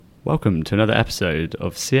Welcome to another episode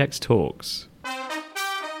of CX Talks.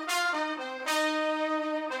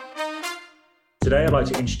 Today I'd like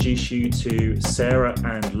to introduce you to Sarah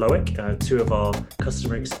and Loic, two of our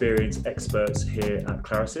customer experience experts here at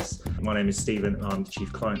Clarisys. My name is Stephen and I'm the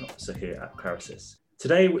Chief Client Officer here at Clarisys.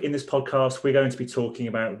 Today in this podcast we're going to be talking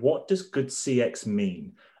about what does good CX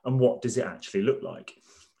mean and what does it actually look like.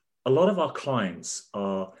 A lot of our clients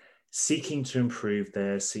are seeking to improve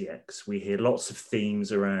their CX. We hear lots of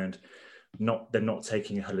themes around they're not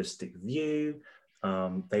taking a holistic view.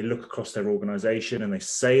 They look across their organization and they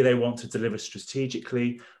say they want to deliver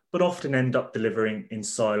strategically, but often end up delivering in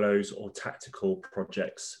silos or tactical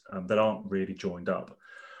projects that aren't really joined up.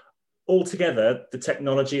 Altogether, the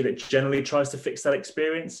technology that generally tries to fix that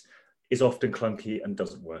experience is often clunky and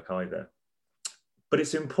doesn't work either. But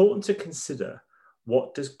it's important to consider,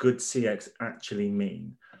 what does good CX actually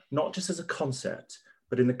mean? Not just as a concept,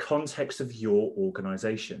 but in the context of your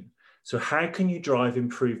organization. So how can you drive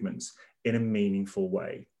improvements in a meaningful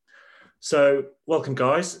way? So welcome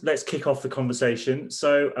guys, let's kick off the conversation.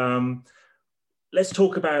 So let's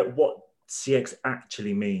talk about what CX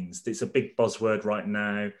actually means. It's a big buzzword right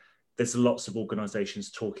now. There's lots of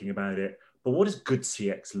organizations talking about it, but what does good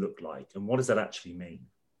CX look like? And what does that actually mean?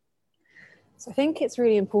 So I think it's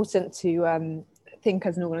really important to think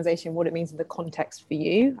as an organization what it means in the context for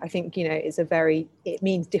you. I think, it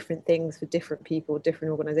means different things for different people,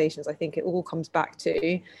 different organizations. I think it all comes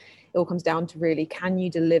down to really, can you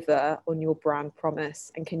deliver on your brand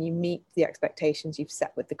promise and can you meet the expectations you've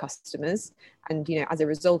set with the customers? And, as a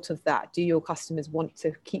result of that, do your customers want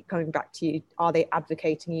to keep coming back to you? Are they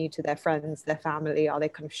advocating you to their friends, their family? Are they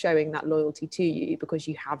kind of showing that loyalty to you because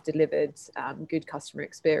you have delivered good customer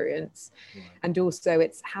experience? Mm. And also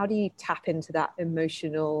it's, how do you tap into that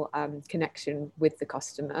emotional connection with the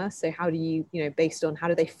customer? So how do you, based on how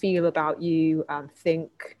do they feel about you,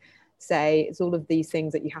 think, say, it's all of these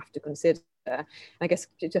things that you have to consider. And I guess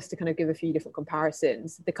just to kind of give a few different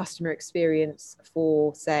comparisons, the customer experience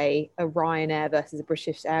for, say, a Ryanair versus a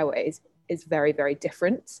British Airways is very, very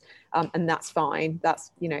different. And that's fine. That's,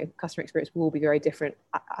 customer experience will be very different.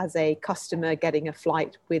 As a customer getting a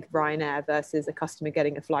flight with Ryanair versus a customer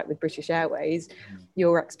getting a flight with British Airways,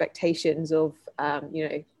 your expectations of,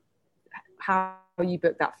 how you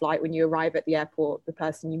book that flight, when you arrive at the airport, the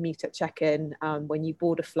person you meet at check-in, when you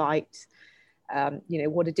board a flight,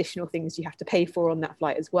 what additional things you have to pay for on that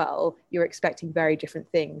flight as well, you're expecting very different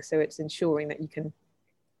things. So it's ensuring that you can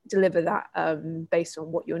deliver that based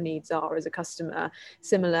on what your needs are as a customer.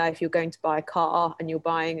 Similar, if you're going to buy a car and you're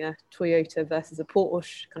buying a Toyota versus a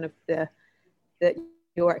Porsche, kind of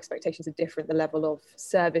your expectations are different, the level of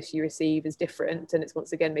service you receive is different, and it's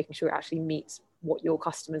once again making sure it actually meets what your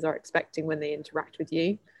customers are expecting when they interact with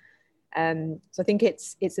you. So I think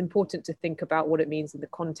it's important to think about what it means in the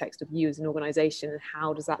context of you as an organization, and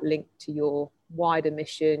how does that link to your wider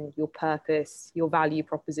mission, your purpose, your value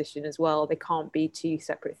proposition as well. They can't be two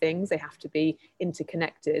separate things. They have to be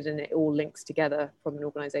interconnected, and it all links together from an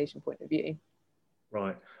organization point of view.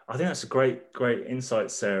 Right. I think that's a great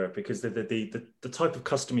insight, Sarah, because the type of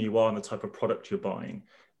customer you are and the type of product you're buying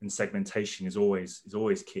and segmentation is always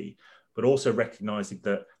key, but also recognizing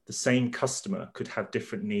that the same customer could have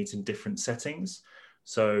different needs in different settings.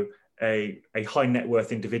 So a high net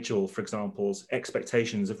worth individual, for example's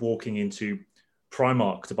expectations of walking into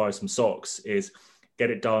Primark to buy some socks is get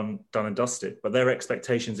it done and dusted. But their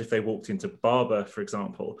expectations, if they walked into Barber, for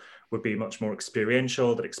example, would be much more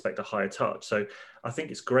experiential, that expect a higher touch. So I think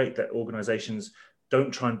it's great that organizations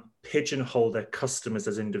don't try and pigeonhole their customers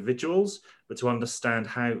as individuals, but to understand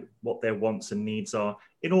what their wants and needs are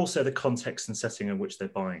in also the context and setting in which they're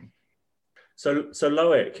buying. So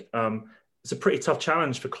Loic, it's a pretty tough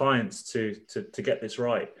challenge for clients to get this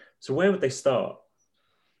right. So where would they start?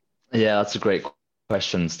 Yeah, that's a great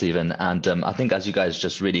question, Stephen. And I think, as you guys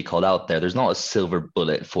just really called out there's not a silver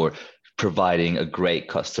bullet for providing a great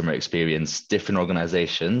customer experience. Different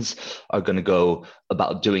organizations are going to go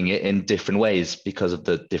about doing it in different ways because of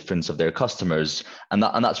the difference of their customers. And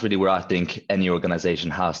that's really where I think any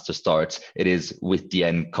organization has to start. It is with the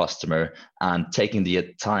end customer and taking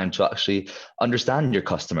the time to actually understand your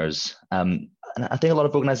customers. And I think a lot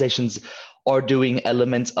of organizations are doing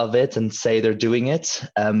elements of it and say they're doing it,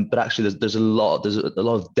 but actually there's a lot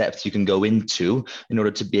of depth you can go into in order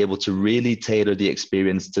to be able to really tailor the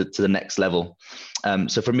experience to the next level.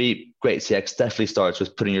 So for me, great CX definitely starts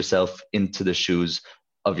with putting yourself into the shoes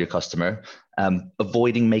of your customer,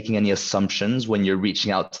 avoiding making any assumptions when you're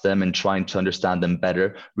reaching out to them and trying to understand them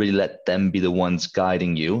better. Really let them be the ones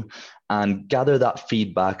guiding you, and gather that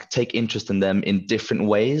feedback, take interest in them in different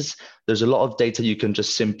ways. There's a lot of data you can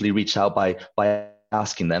just simply reach out by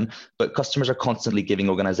asking them, but customers are constantly giving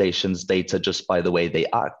organizations data just by the way they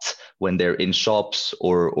act when they're in shops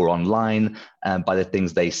or online, by the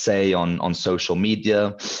things they say on social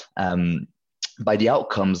media, by the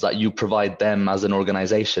outcomes that you provide them as an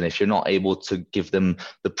organization. If you're not able to give them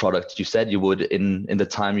the product you said you would in the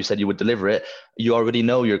time you said you would deliver it, you already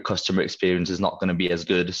know your customer experience is not going to be as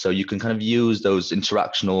good. So you can kind of use those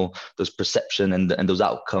interactional, those perception and those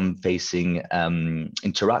outcome facing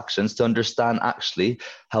interactions to understand actually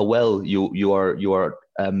how well you are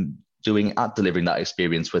doing at delivering that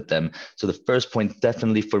experience with them. So the first point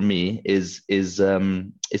definitely for me is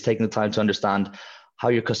taking the time to understand how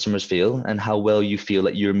your customers feel and how well you feel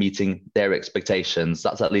that you're meeting their expectations.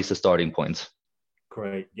 That's at least a starting point.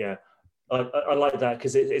 Great, yeah. I like that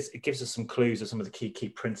because it gives us some clues of some of the key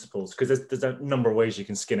principles, because there's a number of ways you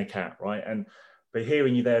can skin a cat, right? But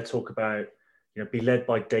hearing you there talk about, be led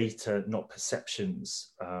by data, not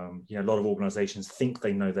perceptions. A lot of organizations think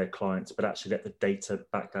they know their clients, but actually let the data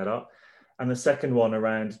back that up. And the second one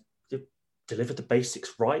around deliver the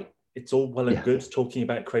basics right. It's all well and good talking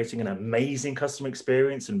about creating an amazing customer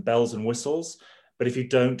experience and bells and whistles, but if you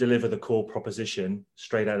don't deliver the core proposition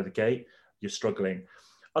straight out of the gate, you're struggling.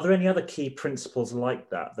 Are there any other key principles like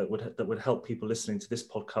that would help people listening to this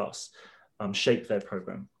podcast shape their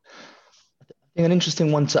program? I think an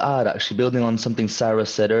interesting one to add, actually, building on something Sarah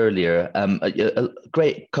said earlier, a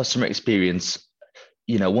great customer experience,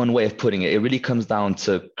 one way of putting it, it really comes down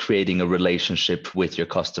to creating a relationship with your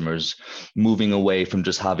customers, moving away from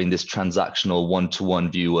just having this transactional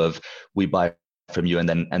one-to-one view of we buy from you and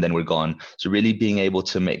then we're gone. So really being able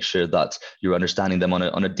to make sure that you're understanding them on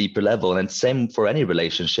a deeper level. And same for any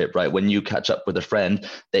relationship, right? When you catch up with a friend,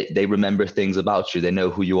 they remember things about you. They know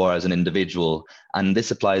who you are as an individual. And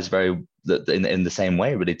this applies very in the same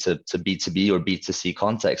way, really, to B2B or B2C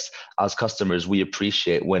context. As customers, we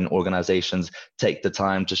appreciate when organizations take the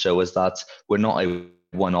time to show us that we're not a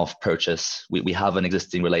one-off purchase. We have an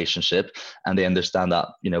existing relationship, and they understand that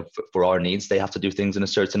for our needs they have to do things in a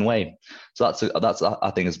certain way. So that's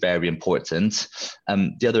I think is very important.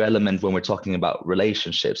 The other element when we're talking about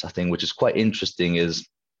relationships, I think, which is quite interesting, is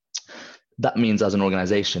that means as an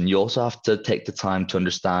organization, you also have to take the time to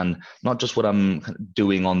understand not just what I'm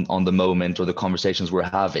doing on the moment or the conversations we're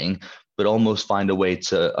having, but almost find a way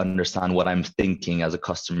to understand what I'm thinking as a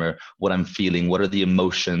customer, what I'm feeling, what are the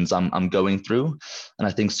emotions I'm going through. And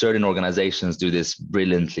I think certain organizations do this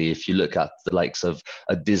brilliantly. If you look at the likes of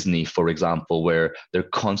a Disney, for example, where they're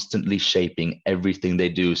constantly shaping everything they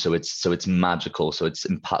do. So it's magical. So it's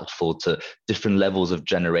impactful to different levels of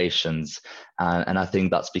generations. And I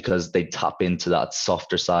think that's because they tap into that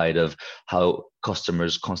softer side of how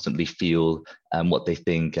customers constantly feel what they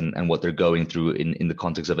think and what they're going through in the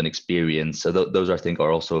context of an experience. So those I think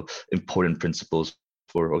are also important principles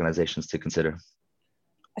for organizations to consider.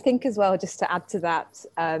 I think as well, just to add to that,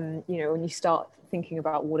 when you start thinking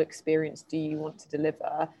about what experience do you want to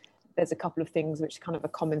deliver, there's a couple of things which kind of are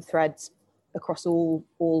common threads across all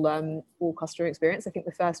customer experience. I think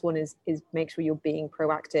the first one is make sure you're being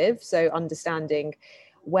proactive. So understanding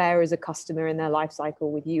where is a customer in their life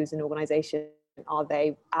cycle with you as an organization. Are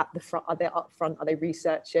they at the front? Are they up front? Are they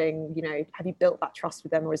researching? Have you built that trust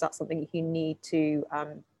with them, or is that something you need to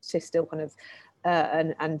still kind of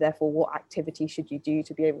and therefore what activity should you do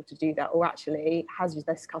to be able to do that? Or actually, has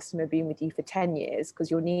this customer been with you for 10 years? Because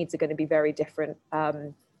your needs are going to be very different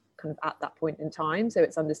kind of at that point in time. So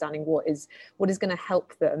it's understanding what is going to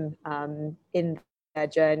help them in their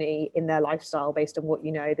journey, in their lifestyle, based on what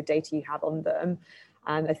the data you have on them.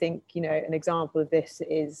 And I think an example of this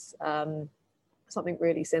is something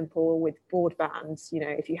really simple with broadband.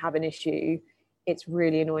 If you have an issue, it's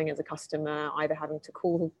really annoying as a customer, either having to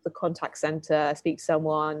call the contact center, speak to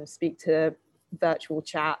someone, speak to virtual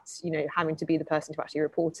chats, having to be the person to actually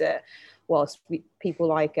report it. Whilst people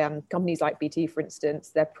like companies like BT, for instance,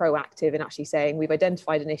 they're proactive in actually saying, we've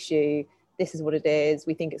identified an issue, this is what it is,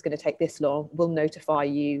 we think it's going to take this long, we'll notify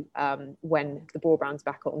you when the broadband's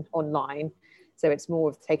back online. So it's more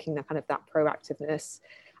of taking that kind of that proactiveness.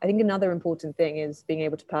 I think another important thing is being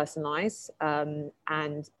able to personalize,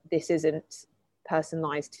 and this isn't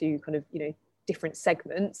personalized to kind of different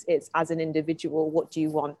segments. It's as an individual, what do you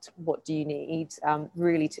want, what do you need,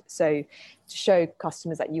 really to show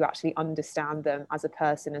customers that you actually understand them as a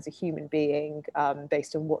person, as a human being,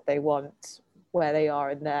 based on what they want, where they are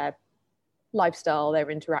in their lifestyle, their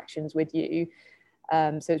interactions with you.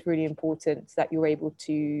 So it's really important that you're able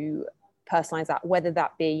to personalize that, whether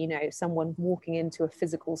that be someone walking into a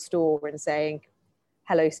physical store and saying,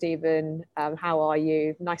 hello Stephen, how are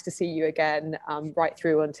you, nice to see you again, right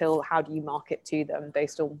through until how do you market to them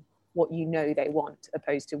based on what you know they want,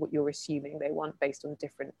 opposed to what you're assuming they want based on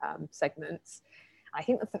different segments. I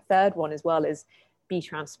think the third one as well is be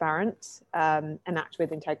transparent and act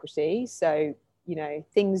with integrity. So, you know,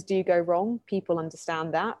 things do go wrong. People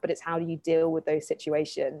understand that, but it's how do you deal with those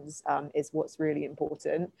situations is what's really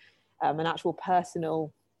important. An actual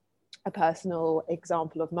personal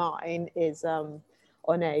example of mine is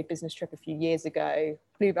on a business trip a few years ago,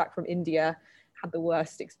 flew back from India, had the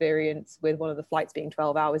worst experience with one of the flights being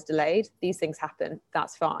 12 hours delayed. These things happen,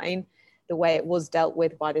 that's fine. The way it was dealt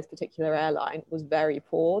with by this particular airline was very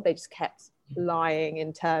poor. They just kept lying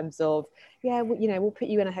in terms of, yeah, well, you know, we'll put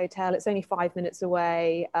you in a hotel, it's only 5 minutes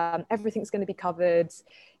away, everything's going to be covered.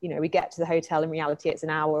 You know, we get to the hotel, in reality it's an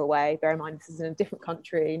hour away. Bear in mind, this is in a different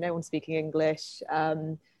country, no one's speaking English.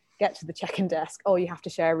 Get to the check-in desk, oh, you have to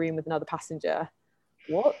share a room with another passenger.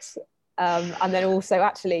 What? And then also,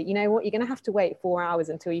 actually, you know what, you're going to have to wait 4 hours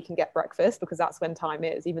until you can get breakfast, because that's when time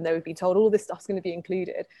is, even though we've been told all this stuff's going to be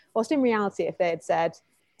included. Whilst in reality, if they had said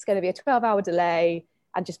it's going to be a 12-hour delay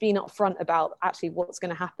and just being upfront about actually what's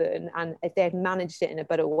going to happen, and if they had managed it in a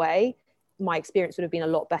better way, my experience would have been a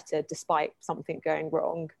lot better despite something going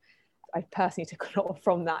wrong. I personally took a lot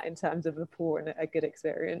from that in terms of a poor and a good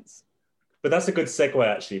experience. But that's a good segue,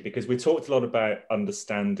 actually, because we talked a lot about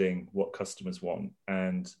understanding what customers want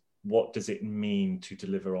and what does it mean to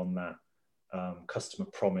deliver on that customer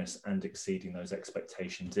promise and exceeding those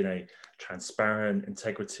expectations in a transparent,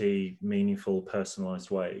 integrity, meaningful, personalized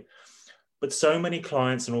way. But so many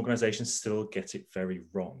clients and organizations still get it very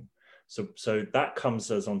wrong. So that comes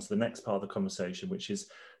us on to the next part of the conversation, which is,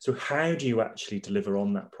 so how do you actually deliver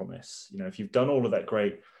on that promise? You know, if you've done all of that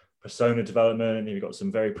great persona development and you've got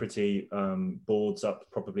some very pretty boards up,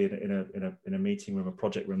 probably in a meeting room, a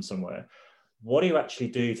project room somewhere, what do you actually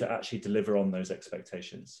do to actually deliver on those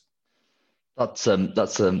expectations? That's a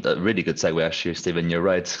really good segue, actually, Stephen. You're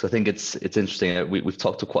right. I think it's interesting. We've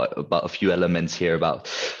talked about a few elements here about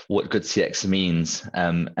what good CX means,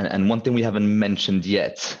 and one thing we haven't mentioned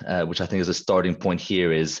yet, which I think is a starting point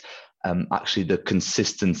here, is actually the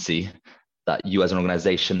consistency that you as an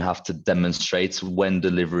organization have to demonstrate when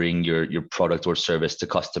delivering your product or service to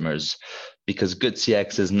customers, because good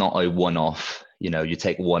CX is not a one-off. You know, you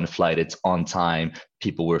take one flight, it's on time,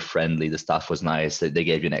 people were friendly, the staff was nice, they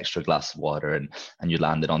gave you an extra glass of water and you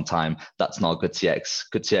landed on time. That's not good CX.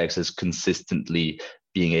 Good CX is consistently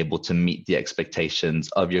being able to meet the expectations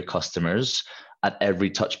of your customers at every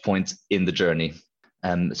touch point in the journey.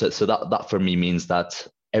 So that for me means that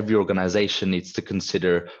every organization needs to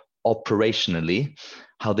consider operationally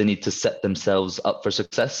how they need to set themselves up for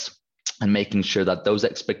success, and making sure that those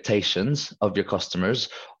expectations of your customers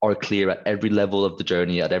are clear at every level of the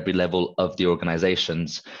journey, at every level of the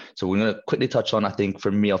organizations. So we're going to quickly touch on, I think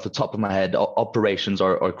for me off the top of my head, operations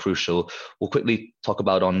are crucial. We'll quickly talk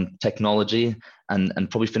about on technology and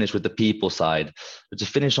probably finish with the people side. But to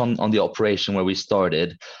finish on the operation where we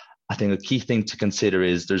started, I think a key thing to consider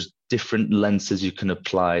is there's different lenses you can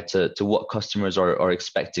apply to what customers are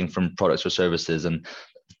expecting from products or services. And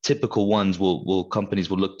typical ones companies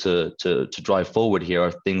will look to drive forward here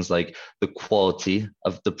are things like the quality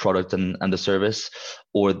of the product and the service,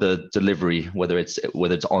 or the delivery, whether it's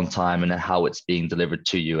on time and how it's being delivered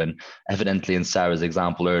to you. And evidently in Sarah's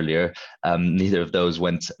example earlier, neither of those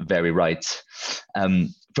went very right.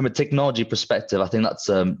 From a technology perspective, I think that's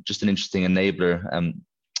just an interesting enabler.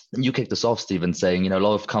 You kicked us off, Stephen, saying, you know, a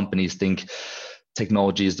lot of companies think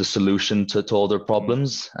technology is the solution to all their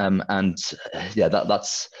problems. And yeah,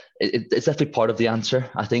 it's definitely part of the answer,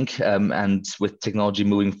 I think. And with technology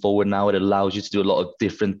moving forward now, it allows you to do a lot of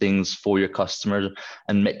different things for your customer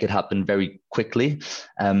and make it happen very quickly.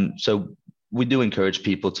 So we do encourage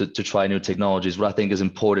people to try new technologies. What I think is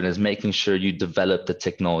important is making sure you develop the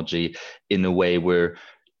technology in a way where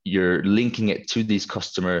you're linking it to these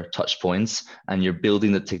customer touch points, and you're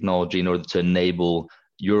building the technology in order to enable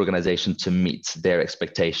your organization to meet their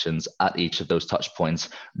expectations at each of those touch points,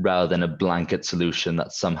 rather than a blanket solution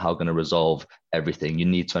that's somehow going to resolve everything. You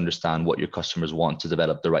need to understand what your customers want to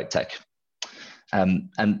develop the right tech. And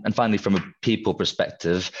finally, from a people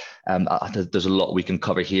perspective, there's a lot we can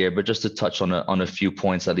cover here, but just to touch on a few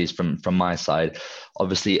points, at least from my side.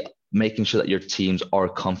 Obviously, making sure that your teams are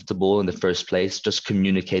comfortable in the first place, just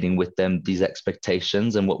communicating with them these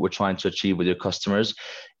expectations and what we're trying to achieve with your customers.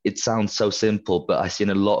 It sounds so simple, but I see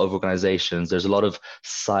in a lot of organizations, there's a lot of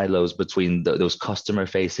silos between those customer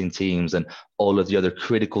facing teams and all of the other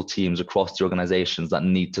critical teams across the organizations that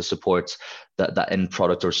need to support that end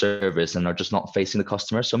product or service and are just not facing the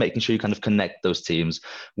customer. So making sure you kind of connect those teams,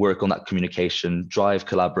 work on that communication, drive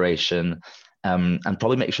collaboration, and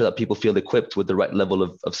probably make sure that people feel equipped with the right level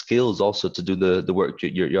of skills also to do the work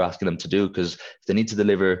you're asking them to do. Because if they need to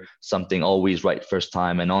deliver something always right first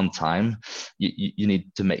time and on time, you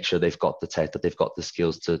need to make sure they've got the tech, that they've got the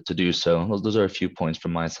skills to do so. Those are a few points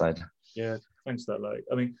from my side. Yeah, thanks for that, Loic.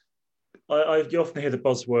 I mean, you often hear the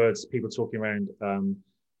buzzwords, people talking around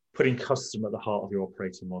putting customer at the heart of your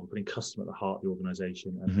operating model, putting customer at the heart of the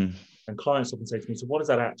organization. And clients often say to me, so what does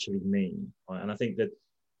that actually mean? Right? And I think that,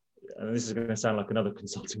 and this is going to sound like another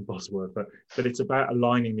consulting buzzword, but it's about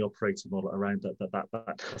aligning the operating model around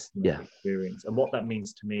that customer experience. And what that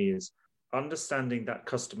means to me is understanding that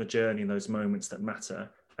customer journey in those moments that matter,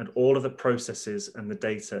 and all of the processes and the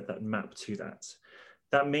data that map to that.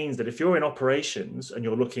 That means that if you're in operations and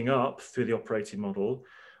you're looking up through the operating model,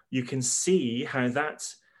 you can see how that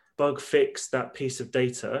bug fix, that piece of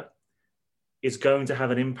data, is going to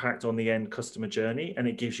have an impact on the end customer journey, and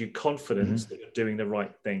it gives you confidence that you're doing the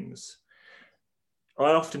right things.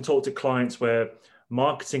 I often talk to clients where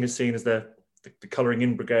marketing is seen as the colouring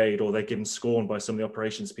in brigade, or they're given scorn by some of the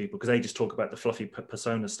operations people because they just talk about the fluffy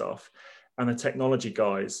persona stuff. And the technology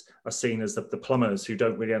guys are seen as the plumbers who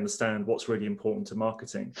don't really understand what's really important to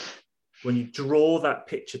marketing. When you draw that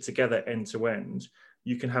picture together end to end,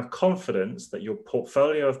 you can have confidence that your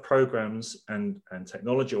portfolio of programs and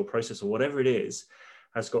technology or process or whatever it is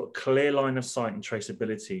has got a clear line of sight and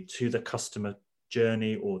traceability to the customer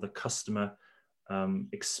journey or the customer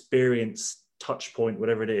experience touch point,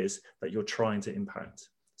 whatever it is that you're trying to impact.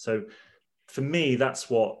 So for me, that's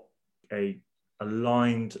what a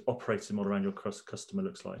aligned operating model around your customer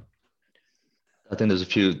looks like. I think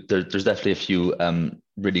there's definitely a few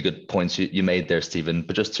really good points you made there, Stephen.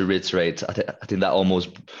 But just to reiterate, I think that almost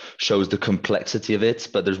shows the complexity of it.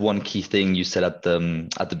 But there's one key thing you said at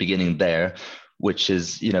the beginning there, which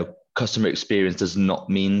is, customer experience does not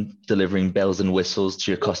mean delivering bells and whistles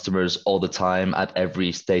to your customers all the time at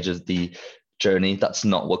every stage of the journey. That's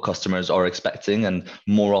not what customers are expecting, and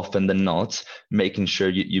more often than not, making sure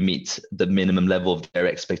you meet the minimum level of their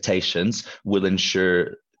expectations will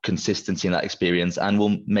ensure consistency in that experience and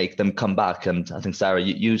will make them come back. And I think, Sarah,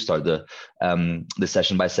 you started the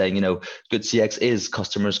session by saying, good CX is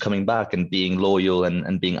customers coming back and being loyal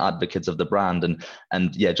and being advocates of the brand.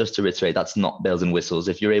 And yeah, just to reiterate, that's not bells and whistles.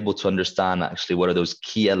 If you're able to understand actually what are those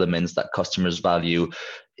key elements that customers value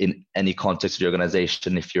in any context of the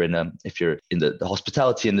organization, if you're in the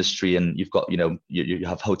hospitality industry and you've got, you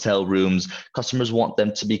have hotel rooms, customers want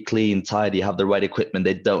them to be clean, tidy, have the right equipment.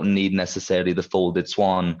 They don't need necessarily the folded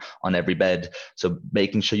swan on every bed. So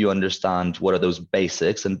making sure you understand what are those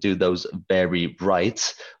basics and do those very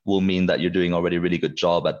right will mean that you're doing already a really good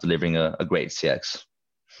job at delivering a great CX.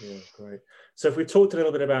 Yeah, great. So if we talked a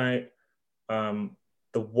little bit about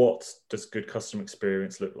what does good customer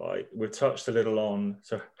experience look like? We've touched a little on,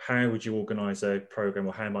 so how would you organize a program,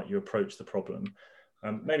 or how might you approach the problem?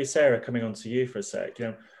 Maybe Sarah, coming on to you for a sec,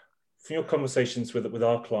 from your conversations with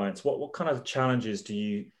our clients, what kind of challenges do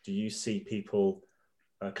you see people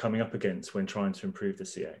coming up against when trying to improve the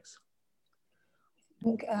CX? I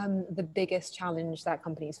think the biggest challenge that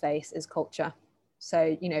companies face is culture.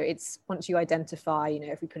 So, it's once you identify,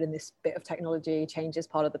 if we put in this bit of technology, changes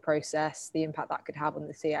part of the process, the impact that could have on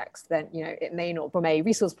the CX, then, it may not, from a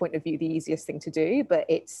resource point of view, the easiest thing to do, but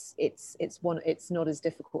it's not as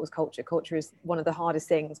difficult as culture. Culture is one of the hardest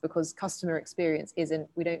things because customer experience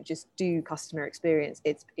we don't just do customer experience.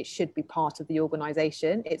 It should be part of the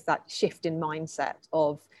organization. It's that shift in mindset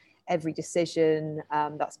of every decision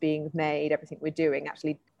that's being made, everything we're doing,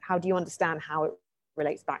 actually, how do you understand how it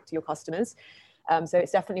relates back to your customers? So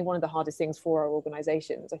it's definitely one of the hardest things for our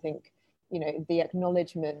organizations. I think, the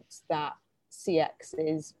acknowledgement that CX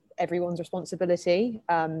is everyone's responsibility.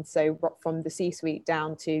 So from the C-suite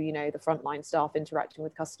down to, the frontline staff interacting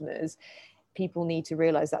with customers, people need to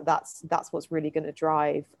realize that that's what's really going to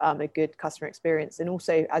drive a good customer experience. And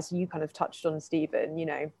also, as you kind of touched on, Stephen,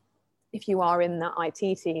 if you are in that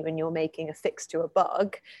IT team and you're making a fix to a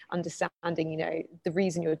bug, understanding, the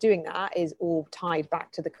reason you're doing that is all tied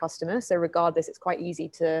back to the customer. So regardless, it's quite easy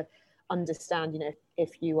to understand,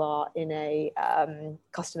 if you are in a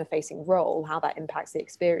customer facing role, how that impacts the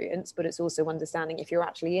experience. But it's also understanding if you're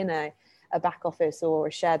actually in a back office or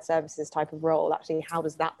a shared services type of role, actually, how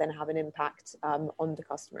does that then have an impact on the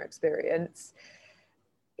customer experience?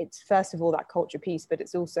 It's first of all that culture piece, but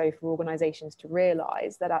it's also for organizations to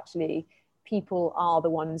realize that actually people are the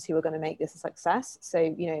ones who are going to make this a success.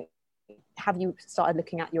 So, have you started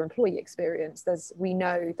looking at your employee experience? We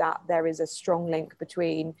know that there is a strong link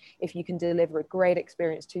between, if you can deliver a great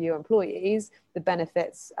experience to your employees, the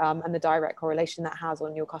benefits and the direct correlation that has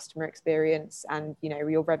on your customer experience and, you know,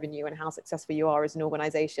 your revenue and how successful you are as an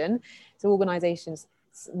organization. So organizations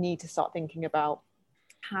need to start thinking about,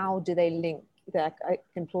 how do they link their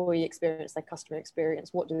employee experience, their customer experience?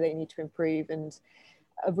 What do they need to improve? And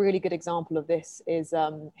a really good example of this is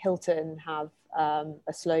Hilton have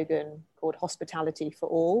a slogan called hospitality for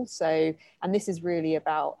all. So, and this is really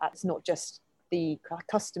about, it's not just the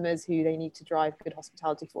customers who they need to drive good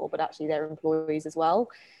hospitality for, but actually their employees as well.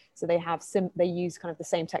 So they have they use kind of the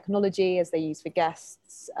same technology as they use for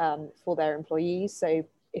guests for their employees. So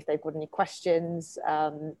if they've got any questions,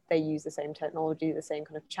 they use the same technology, the same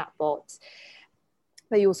kind of chatbots.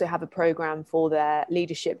 They also have a program for their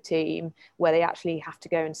leadership team where they actually have to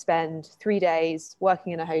go and spend 3 days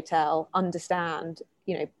working in a hotel, understand,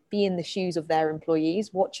 you know, be in the shoes of their employees.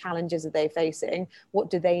 What challenges are they facing? What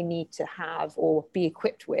do they need to have or be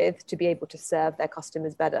equipped with to be able to serve their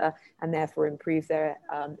customers better and therefore improve their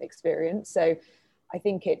experience? So I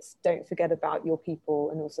think it's, don't forget about your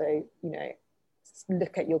people, and also, you know,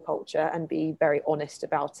 look at your culture and be very honest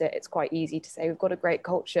about it. It's quite easy to say we've got a great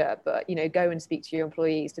culture, but, you know, go and speak to your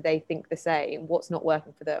employees. Do they think the same? What's not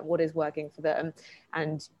working for them? What is working for them?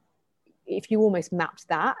 And if you almost mapped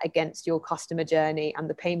that against your customer journey and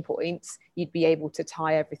the pain points, you'd be able to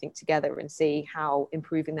tie everything together and see how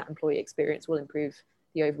improving that employee experience will improve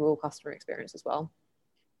the overall customer experience as well.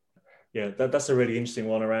 Yeah, that's a really interesting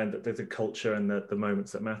one around the culture and the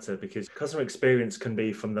moments that matter, because customer experience can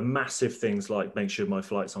be from the massive things like make sure my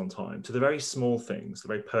flight's on time to the very small things, the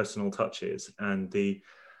very personal touches, and the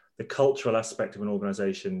cultural aspect of an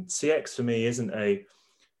organization. CX for me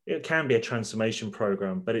it can be a transformation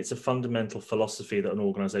program, but it's a fundamental philosophy that an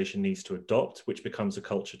organization needs to adopt, which becomes a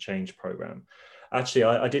culture change program. Actually,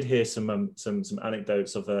 I did hear some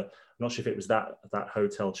anecdotes of I'm not sure if it was that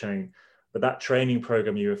hotel chain, but that training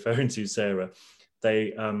program you're referring to, Sarah,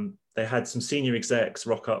 they had some senior execs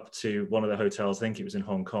rock up to one of the hotels, I think it was in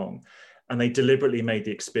Hong Kong, and they deliberately made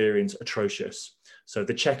the experience atrocious. So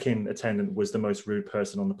the check-in attendant was the most rude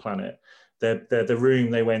person on the planet. The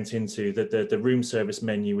room they went into, the room service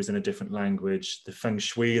menu was in a different language. The feng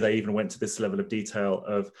shui, they even went to this level of detail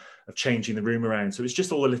of changing the room around. So it was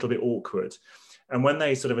just all a little bit awkward. And when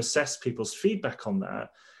they sort of assessed people's feedback on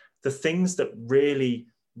that, the things that really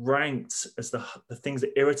ranked as the things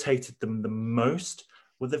that irritated them the most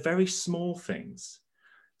were the very small things.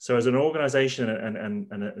 So as an organization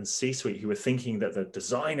and C-suite who were thinking that the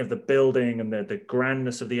design of the building and the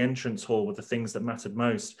grandness of the entrance hall were the things that mattered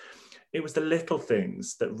most, it was the little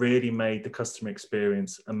things that really made the customer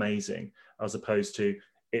experience amazing, as opposed to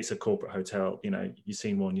it's a corporate hotel, you know, you've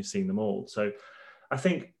seen one, you've seen them all. So I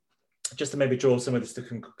think just to maybe draw some of this to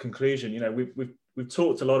conclusion, you know, we've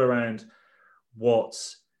talked a lot around what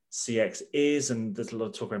CX is, and there's a lot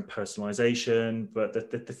of talk around personalization, but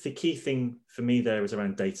the key thing for me there is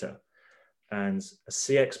around data. And a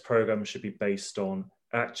CX program should be based on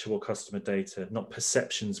actual customer data, not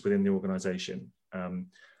perceptions within the organization.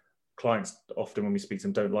 Clients often, when we speak to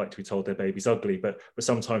them, don't like to be told their baby's ugly, but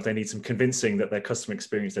sometimes they need some convincing that their customer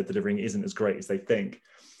experience they're delivering isn't as great as they think.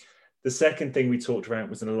 The second thing we talked about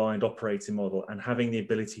was an aligned operating model, and having the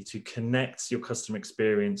ability to connect your customer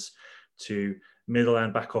experience to middle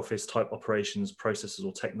and back office type operations, processes,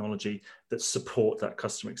 or technology that support that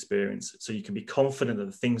customer experience. So you can be confident that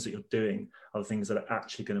the things that you're doing are the things that are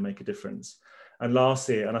actually going to make a difference. And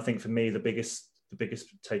lastly, and I think for me, the biggest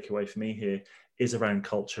takeaway for me here is around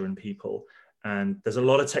culture and people. And there's a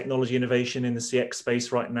lot of technology innovation in the CX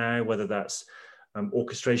space right now, whether that's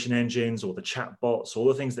orchestration engines or the chat bots, all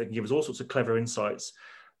the things that can give us all sorts of clever insights.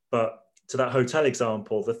 But to that hotel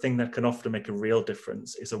example, the thing that can often make a real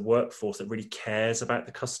difference is a workforce that really cares about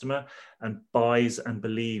the customer and buys and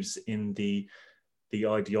believes in the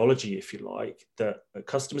ideology, if you like, that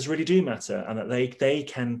customers really do matter, and that they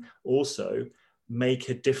can also make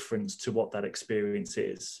a difference to what that experience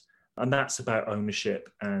is. And that's about ownership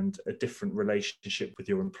and a different relationship with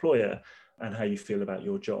your employer and how you feel about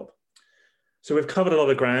your job. So we've covered a lot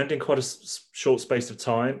of ground in quite a short space of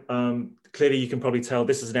time. Clearly, you can probably tell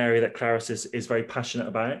this is an area that Claris is very passionate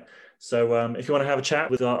about. So if you want to have a chat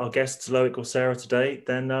with our guests, Loic or Sarah today,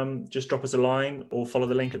 then just drop us a line or follow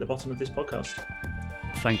the link at the bottom of this podcast.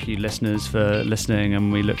 Thank you, listeners, for listening,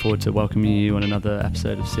 and we look forward to welcoming you on another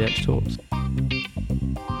episode of CX Talks.